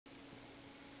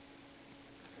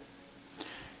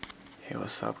Hey,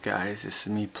 what's up guys? This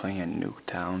is me playing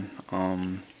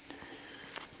Nuketown.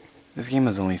 This game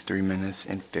is only 3 minutes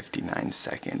and 59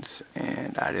 seconds,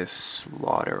 and I just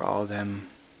slaughter all of them.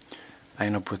 I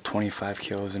end up with 25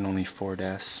 kills and only 4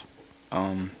 deaths.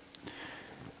 I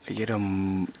get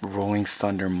a Rolling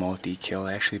Thunder multi-kill.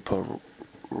 I actually put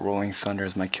Rolling Thunder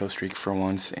as my kill streak for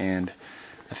once, and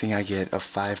I think I get a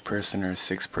 5-person or a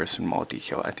 6-person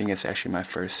multi-kill. I think it's actually my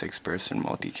first 6-person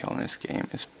multi-kill in this game.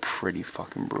 It's pretty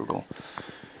fucking brutal.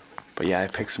 But yeah, I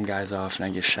pick some guys off and I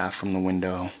get shot from the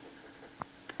window.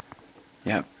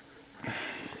 Yep.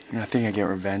 And I think I get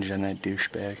revenge on that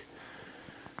douchebag.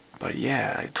 But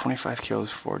yeah, 25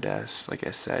 kills, 4 deaths, like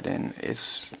I said, and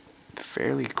it's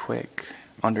fairly quick,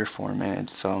 under 4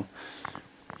 minutes. So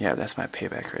yeah, that's my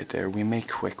payback right there. We make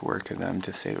quick work of them,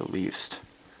 to say the least.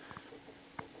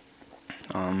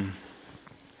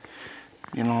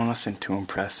 Nothing too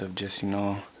impressive, just,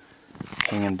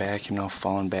 hanging back,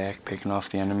 falling back, picking off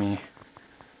the enemy.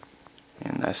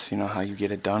 And that's, how you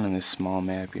get it done in this small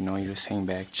map, you just hang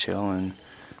back, chill, and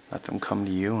let them come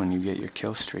to you, and you get your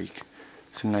kill streak.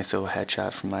 It's a nice little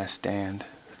headshot from last stand.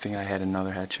 I think I had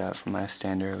another headshot from last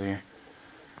stand earlier.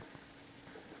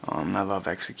 I love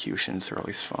executions, they're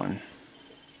always fun.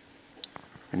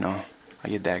 I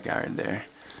get that guy right there.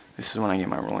 This is when I get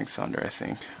my Rolling Thunder, I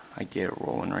think. I get it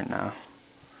rolling right now.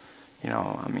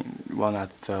 Well,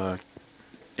 not the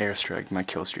airstrike, my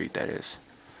kill streak, that is.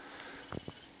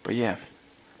 But yeah,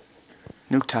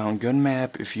 Nuketown, good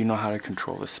map if you know how to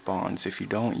control the spawns. If you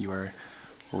don't, you are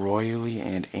royally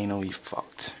and anally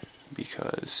fucked,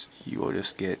 because you will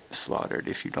just get slaughtered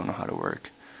if you don't know how to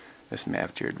work this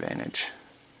map to your advantage.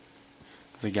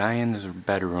 The guy in this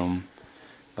bedroom,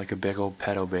 like a big old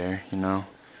pedo bear, and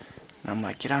I'm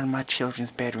like, get out of my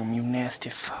children's bedroom, you nasty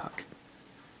fuck.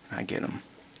 And I get him.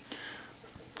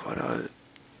 But,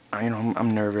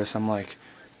 I'm nervous. I'm like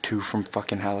 2 from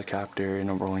fucking helicopter in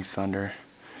a Rolling Thunder.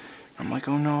 I'm like,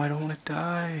 oh no, I don't want to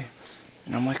die.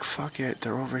 And I'm like, fuck it,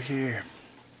 they're over here.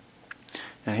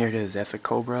 And here it is, that's a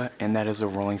Cobra, and that is a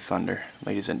Rolling Thunder,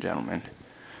 ladies and gentlemen.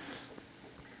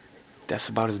 That's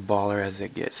about as baller as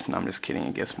it gets. No, I'm just kidding,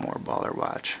 it gets more baller,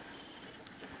 watch.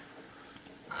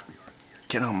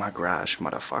 Get out of my garage,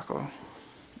 motherfucker.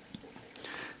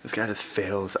 This guy just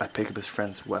fails. I pick up his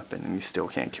friend's weapon and he still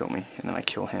can't kill me. And then I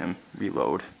kill him,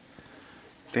 reload.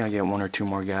 I think I get 1 or 2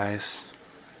 more guys.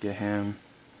 Get him.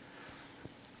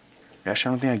 Actually,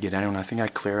 I don't think I get anyone. I think I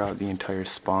clear out the entire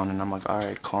spawn and I'm like,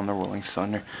 alright, call on the Rolling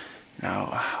Thunder. Now,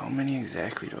 how many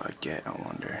exactly do I get, I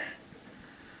wonder?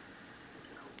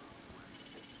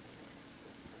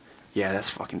 Yeah, that's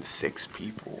fucking 6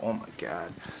 people. Oh my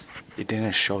god. It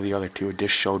didn't show the other 2. It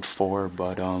just showed 4,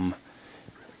 but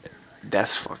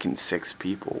that's fucking 6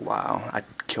 people. Wow. I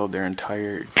killed their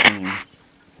entire team.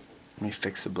 Let me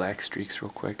fix the black streaks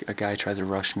real quick. A guy tries to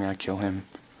rush me, I kill him.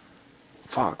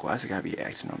 Fuck, why does it gotta be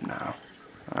acting up now?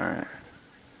 Alright.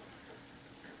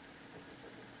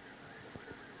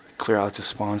 Clear out to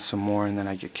spawn some more and then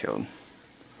I get killed.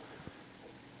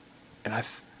 And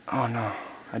oh no,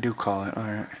 I do call it,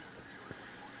 alright.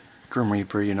 Grim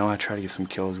Reaper, I try to get some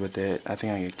kills with it. I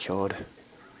think I get killed.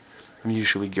 I'm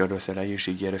usually good with it. I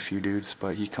usually get a few dudes,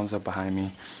 but he comes up behind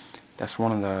me. That's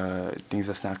one of the things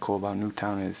that's not cool about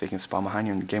Nuketown, is they can spawn behind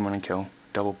you and game winning kill.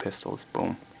 Double pistols,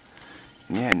 boom.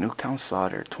 And yeah, Nuketown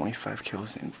slaughter, 25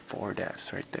 kills and 4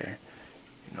 deaths right there.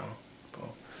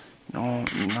 But,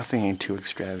 nothing ain't too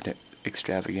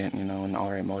extravagant, an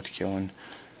alright multi-kill, and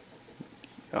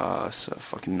it's a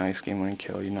fucking nice game winning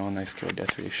kill, a nice kill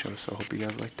death ratio. So I hope you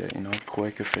guys like that,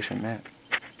 quick, efficient map.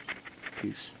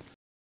 Peace.